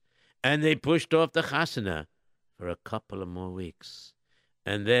rest. And they pushed off the chasana for a couple of more weeks.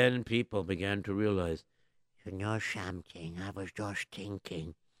 And then people began to realize, you know something, I was just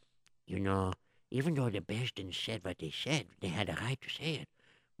thinking. You know, even though the Besdin said what they said, they had a right to say it.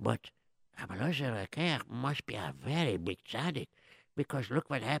 But Rabbi Elazar Rokeach must be a very big tzaddik, because look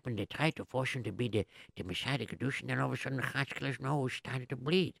what happened. They tried to force him to be the Mesader Kedushin, and all of a sudden Chatzkel's nose started to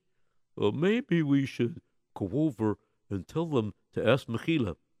bleed. Well, maybe we should go over and tell them to ask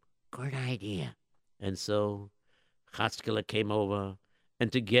Mechila. Good idea. And so Chatzkel came over,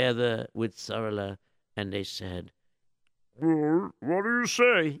 and together with Sarala, and they said, Well, what do you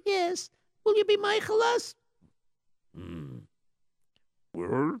say? Yes. Will you be my chalas?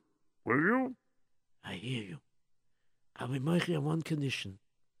 Well, will you? I hear you. I'll be Meichi on one condition,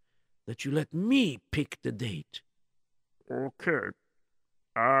 that you let me pick the date. Okay.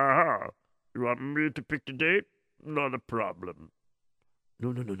 Aha. You want me to pick the date? Not a problem.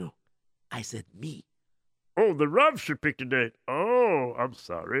 No. I said me. Oh, the Rav should pick the date. Oh, I'm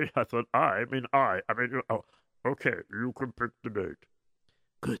sorry. I thought I. Oh, okay. You can pick the date.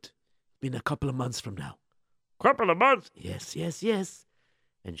 Good. Been a couple of months from now. Couple of months? Yes.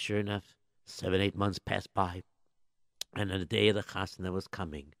 And sure enough, 7-8 months passed by, and the day of the chasana was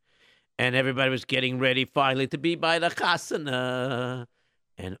coming, and everybody was getting ready finally to be by the chasana.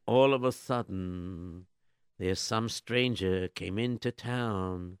 And all of a sudden, there's some stranger came into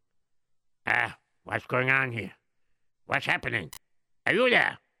town. What's going on here? What's happening? Are you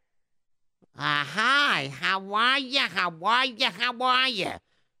there? Hi. How are you?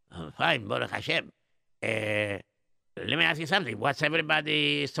 Fine, Baruch Hashem. Let me ask you something. What's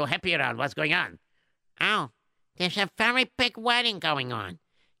everybody so happy around? What's going on? Oh, there's a very big wedding going on.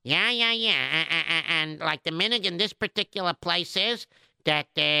 Yeah. And like the minute in this particular place is that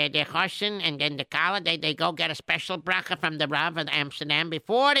the chassan and then the kala, they go get a special bracha from the Rav of Amsterdam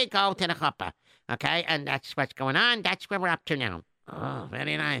before they go to the chuppah. Okay, and that's what's going on. That's where we're up to now. Oh,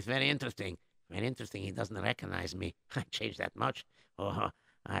 very nice. Very interesting. He doesn't recognize me. I changed that much. Oh,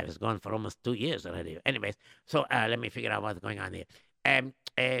 I was gone for almost 2 years already. Anyways, so let me figure out what's going on here.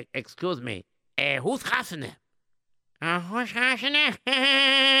 Excuse me. Who's chasana? Who's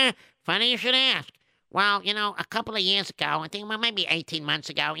chasana? Funny you should ask. Well, you know, a couple of years ago, I think maybe 18 months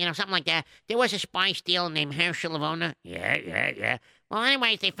ago, you know, something like that, there was a spy stealer named Herschel Lavona. Yeah. Well,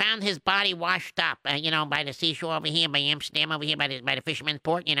 anyways, they found his body washed up, you know, by the seashore over here, by Amsterdam over here, by the fisherman's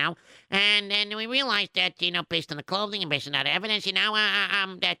port, you know. And then we realized that, you know, based on the clothing and based on other evidence, you know,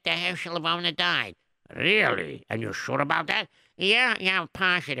 that Herschel Lavona died. Really? And you're sure about that? Yeah,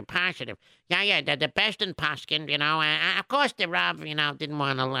 positive. Yeah, the best in Paskin, you know. Of course, the Rav, you know, didn't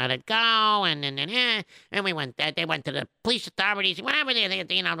want to let it go, and we went. They went to the police authorities, whatever they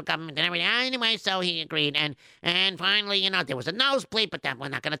you know, the government and everything. Anyway, so he agreed, and finally, you know, there was a nosebleed, but that we're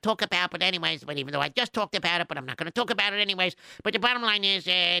not going to talk about. But anyways, but even though I just talked about it, but I'm not going to talk about it anyways. But the bottom line is,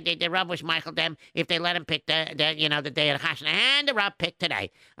 the Rav was Michael them if they let him pick the you know, the day of the chasna, and the Rav picked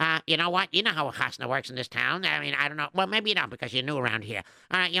today. You know what? You know how a chasna works in this town. I mean, I don't know. Well, maybe you don't, because because you're new around here.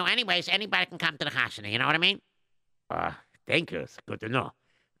 Anyways, anybody can come to the chashana, you know what I mean? Thank you. It's good to know.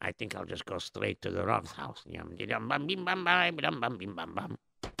 I think I'll just go straight to the Rav's house.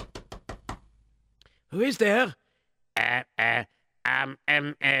 Who is there? May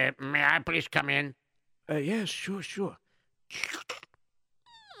I please come in? Yes, sure.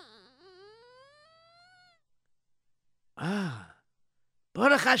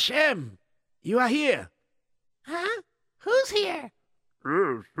 Baruch Hashem, you are here. Huh? Who's here?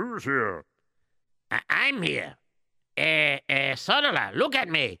 Yes, who's here? I'm here. Sodola, look at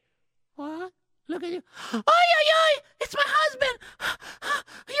me. What? Look at you. Oi! It's my husband.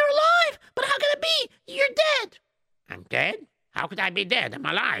 You're alive, but how can it be? You're dead. I'm dead? How could I be dead? I'm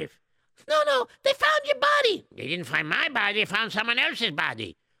alive. No, they found your body. They didn't find my body, they found someone else's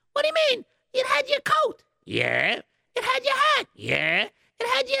body. What do you mean? It had your coat. Yeah? It had your hat. Yeah? It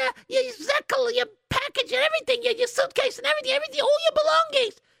had your zekel, your package and everything, your suitcase and everything, all your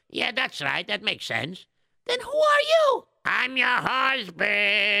belongings. Yeah, that's right. That makes sense. Then who are you? I'm your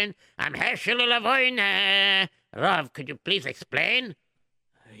husband. I'm Herschel Lavoine. Rav, could you please explain?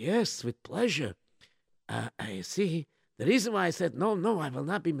 Yes, with pleasure. I see. The reason why I said no, I will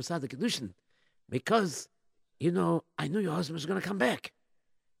not be Mesader Kedushin, because, I knew your husband was going to come back.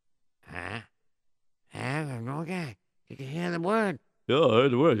 Huh? Okay. You can hear the word. Yeah, I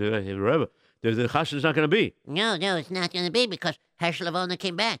heard the word. Remember, the chashana's not going to be. No, it's not going to be because Herschel Lavoine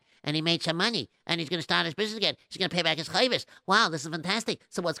came back and he made some money and he's going to start his business again. He's going to pay back his chayvus. Wow, this is fantastic.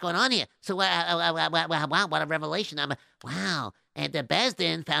 So what's going on here? So wow, what a revelation. Wow. And the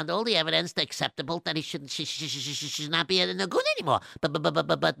Bezdin found all the evidence acceptable that he should not be in the good anymore.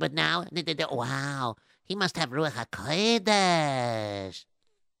 But now, wow, he must have Ruach HaKodesh.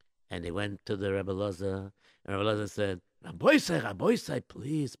 And they went to the Rebbe Loza, and Rebbe Loza said, Rabbi Say,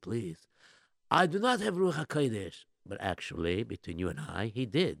 please. I do not have Ruach HaKodesh. But actually, between you and I, he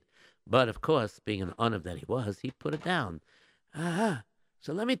did. But of course, being an honor that he was, he put it down.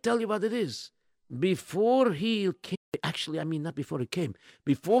 So let me tell you what it is. Before he came, not before he came,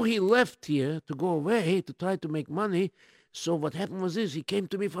 before he left here to go away to try to make money, so what happened was this, he came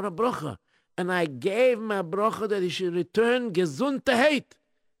to me for a bracha. And I gave him a bracha that he should return gesundheit.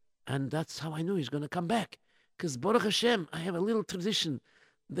 And that's how I knew he's going to come back. Because Baruch Hashem, I have a little tradition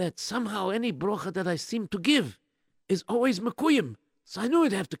that somehow any bracha that I seem to give is always mekuyim. So I knew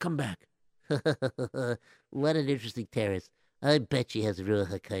he'd have to come back. What an interesting terrace. I bet she has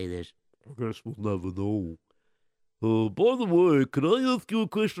Ruach HaKodesh. I guess we'll never know. By the way, can I ask you a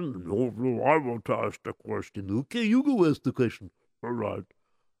question? No, I want to ask the question. Okay, you go ask the question. All right.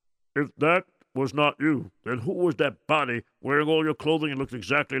 If that was not you, then who was that body wearing all your clothing and looked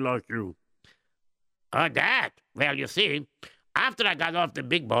exactly like you? That? Well, you see, after I got off the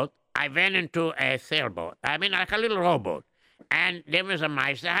big boat, I went into a sailboat. Like a little rowboat. And there was a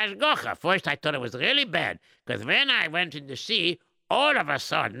Mesader Hashgacha. First, I thought it was really bad, because when I went in the sea, all of a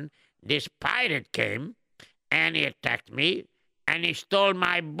sudden, this pirate came, and he attacked me, and he stole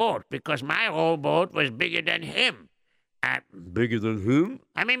my boat, because my rowboat was bigger than him. Bigger than him?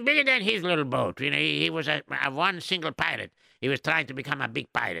 Bigger than his little boat. He was a one single pirate. He was trying to become a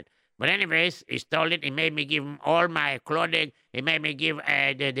big pirate. But anyways, he stole it. He made me give him all my clothing. He made me give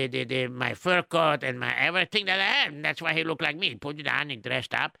my fur coat and my everything that I had. And that's why he looked like me. He put it on, he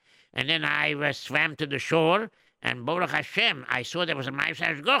dressed up. And then I swam to the shore. And Baruch Hashem, I saw there was a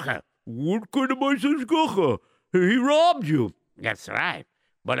Mesader Hashgacha. What kind of Mesader Hashgacha? He robbed you. That's right.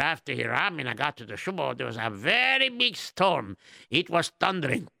 But after he robbed me and I got to the shore, there was a very big storm. It was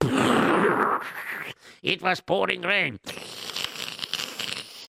thundering. It was pouring rain.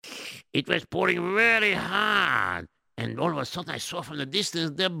 It was pouring very hard. And all of a sudden I saw from the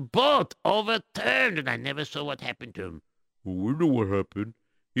distance the boat overturned, and I never saw what happened to him. We know what happened.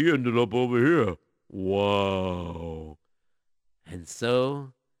 He ended up over here. Wow. And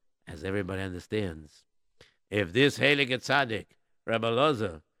so, as everybody understands, if this Heilige Tzaddik, Rebbe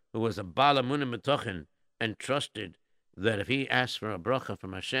Loza, who was a Baal Emunah Metochen, and trusted that if he asked for a bracha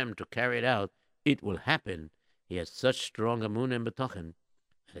from Hashem to carry it out, it will happen, he has such strong Emunah and Metochen,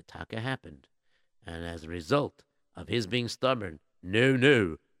 and Taka happened. And as a result of his being stubborn,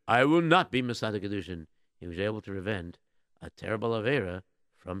 no, I will not be Mesader Kedushin, he was able to prevent a terrible Avera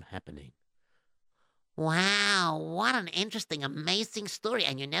from happening. Wow, what an interesting, amazing story.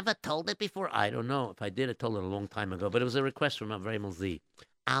 And you never told it before? I don't know. If I did, I told it a long time ago. But it was a request from Avraham Z.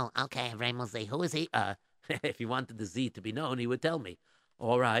 Oh, okay, Avraham Z. Who is he? If he wanted the Z to be known, he would tell me.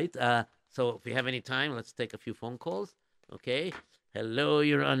 All right. So if we have any time, let's take a few phone calls. Okay. Hello,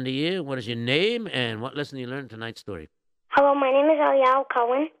 you're on the air. What is your name and what lesson you learned tonight's story? Hello, my name is Eliyahu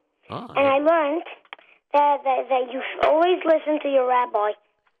Cohen. Oh, and I learned that you always listen to your rabbi.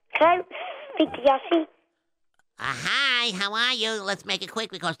 Can I speak to Yossi? Hi, how are you? Let's make it quick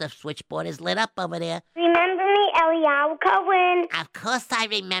because the switchboard is lit up over there. Remember me, Eliyahu Cohen? Of course I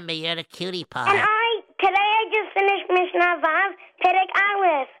remember. You're the cutie pie. And today I just finished Mishnah Vav, Perek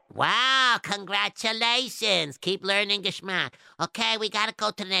Aleph. Wow, congratulations. Keep learning Geschmack. Okay, we got to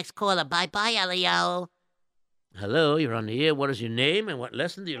go to the next caller. Bye-bye, Eliyahu. Hello, you're on the air. What is your name and what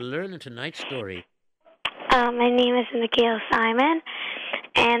lesson do you learn in tonight's story? My name is Nikhil Simon,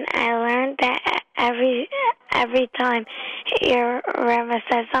 and I learned that every time your rabbi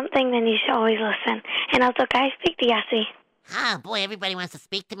says something, then you should always listen. And also, can I speak to Yossi? Oh, boy, everybody wants to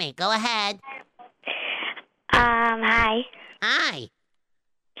speak to me. Go ahead. Hi. Hi.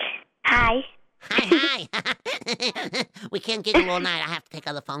 Hi. Hi. We can't giggle all night. I have to take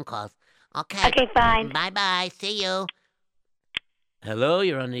other phone calls. Okay. Okay, fine. Bye-bye. See you. Hello,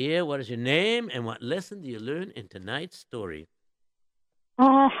 you're on the air. What is your name and what lesson do you learn in tonight's story?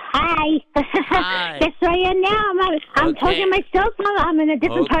 Hi. Hi. That's where I am now. I'm Okay. talking to my cell phone. I'm in a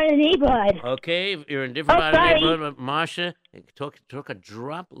different part of the neighborhood. Okay, you're in a different Oh, part of the sorry. neighborhood, but Marsha, talk a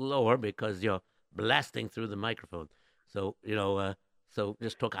drop lower because you're blasting through the microphone. So, so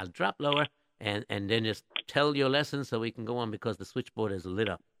just talk a drop lower and then just tell your lesson so we can go on because the switchboard is lit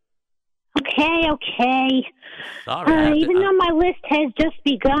up. Okay. Sorry. Even though my list has just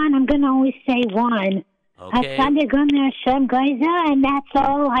begun, I'm going to always say one. Okay. Sunday Gunnar Hashem Geiza, and that's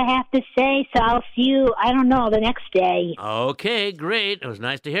all I have to say. So I'll see you, I don't know, the next day. Okay, great. It was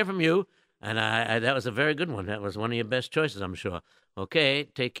nice to hear from you. And I that was a very good one. That was one of your best choices, I'm sure. Okay,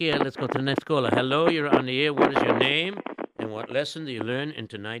 take care. Let's go to the next caller. Hello, you're on the air. What is your name? And what lesson do you learn in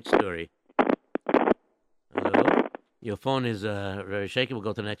tonight's story? Hello? Your phone is very shaky. We'll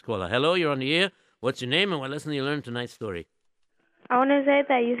go to the next caller. Hello, you're on the air. What's your name and what lesson do you learn in tonight's story? I want to say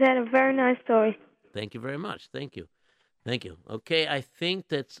that you said a very nice story. Thank you very much. Thank you. Okay, I think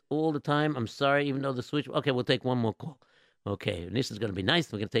that's all the time. I'm sorry, even though the switch... Okay, we'll take one more call. Okay, this is going to be nice.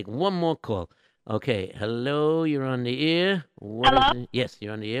 We're going to take one more call. Okay, hello, you're on the air. Hello? Yes,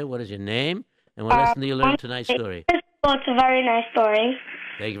 you're on the air. What is your name? And what lesson do you learn in tonight's story? Well, it's a very nice story.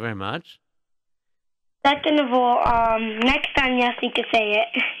 Thank you very much. Second of all, next time Yossi could say it.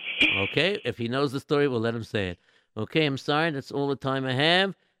 Okay, if he knows the story, we'll let him say it. Okay, I'm sorry. That's all the time I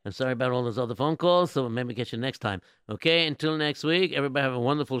have. I'm sorry about all those other phone calls, so maybe catch you next time. Okay, until next week, everybody have a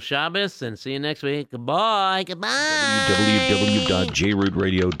wonderful Shabbos, and see you next week. Goodbye.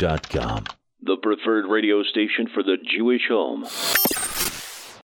 www.JRootRadio.com, the preferred radio station for the Jewish home.